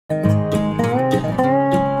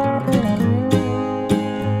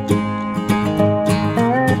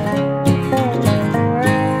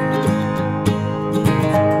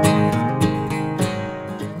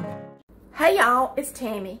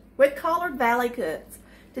Valley Cooks.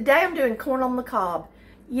 Today I'm doing corn on the cob.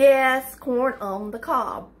 Yes, corn on the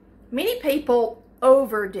cob. Many people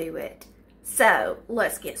overdo it. So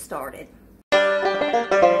let's get started.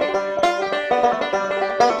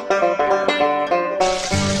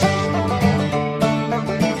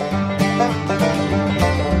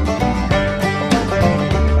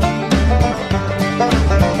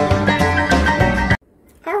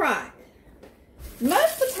 Alright,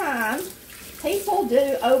 most of the time people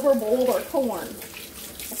do overboil their corn.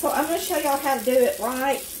 So I'm going to show y'all how to do it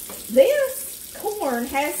right. This corn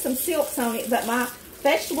has some silks on it, but my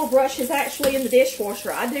vegetable brush is actually in the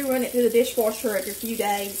dishwasher. I do run it through the dishwasher every few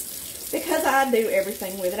days because I do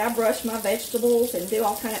everything with it. I brush my vegetables and do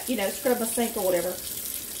all kind of, scrub my sink or whatever.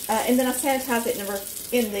 And then I sanitize it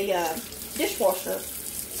in the dishwasher.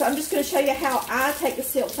 So I'm just going to show you how I take the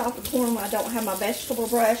silks off the corn when I don't have my vegetable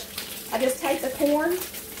brush. I just take the corn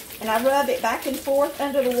and I rub it back and forth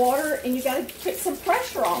under the water, and you got to put some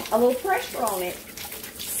pressure on, a little pressure on it,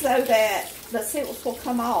 so that the silks will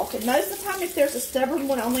come off. And most of the time, if there's a stubborn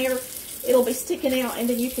one on there, it'll be sticking out, and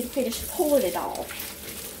then you can finish pulling it off.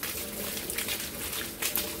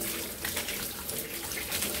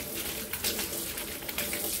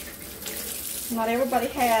 Not everybody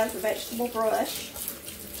has a vegetable brush.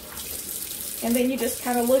 And then you just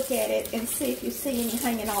kind of look at it and see if you see any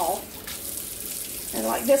hanging off. And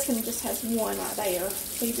like this one just has one right there.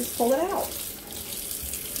 So you just pull it out.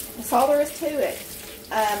 That's all there is to it.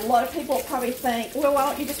 A lot of people probably think, well, why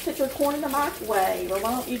don't you just put your corn in the microwave? Or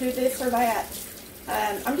why don't you do this or that?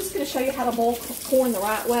 I'm just going to show you how to boil corn the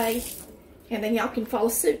right way. And then y'all can follow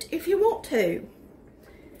suit if you want to.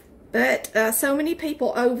 But so many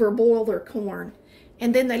people overboil their corn.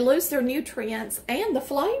 And then they lose their nutrients and the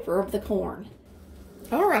flavor of the corn.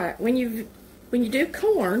 Alright, when you do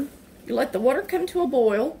corn, you let the water come to a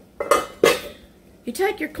boil. You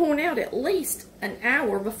take your corn out at least an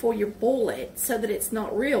hour before you boil it so that it's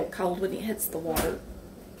not real cold when it hits the water.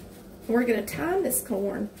 We're going to time this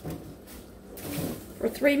corn for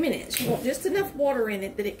 3 minutes. You want just enough water in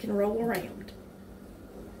it that it can roll around.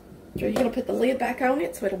 So you're going to put the lid back on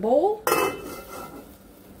it so it'll boil.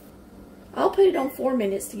 I'll put it on 4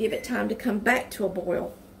 minutes to give it time to come back to a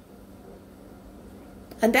boil.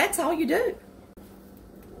 And that's all you do.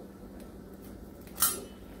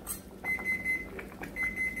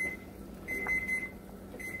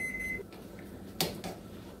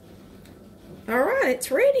 Alright, it's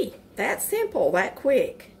ready. That simple, that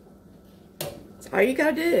quick. That's all you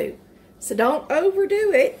gotta do. So don't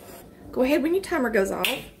overdo it. Go ahead when your timer goes off.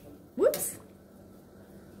 Whoops.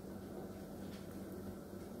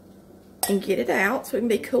 And get it out so it can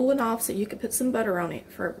be cooling off so you can put some butter on it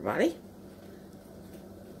for everybody.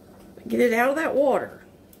 Get it out of that water.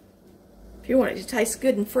 If you want it to taste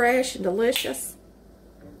good and fresh and delicious,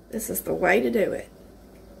 this is the way to do it.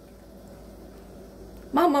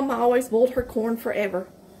 My mama always boiled her corn forever.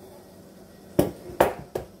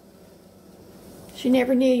 She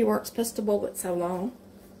never knew you weren't supposed to boil it so long.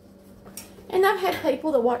 And I've had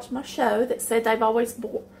people that watch my show that said they've always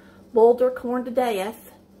boiled their corn to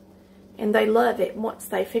death. And they love it once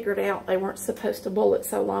they figured out they weren't supposed to boil it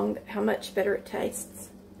so long, how much better it tastes.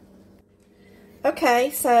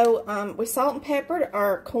 Okay, so we salt and peppered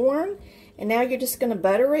our corn. And now you're just going to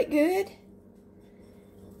butter it good.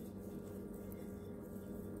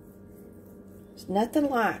 There's nothing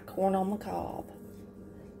like corn on the cob.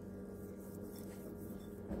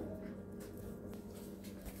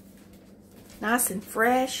 Nice and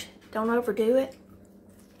fresh. Don't overdo it.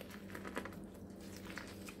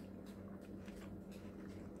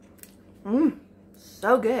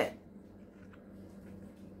 So good.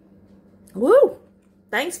 Woo!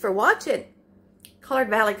 Thanks for watching Colored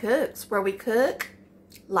Valley Cooks, where we cook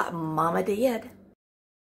like Mama did.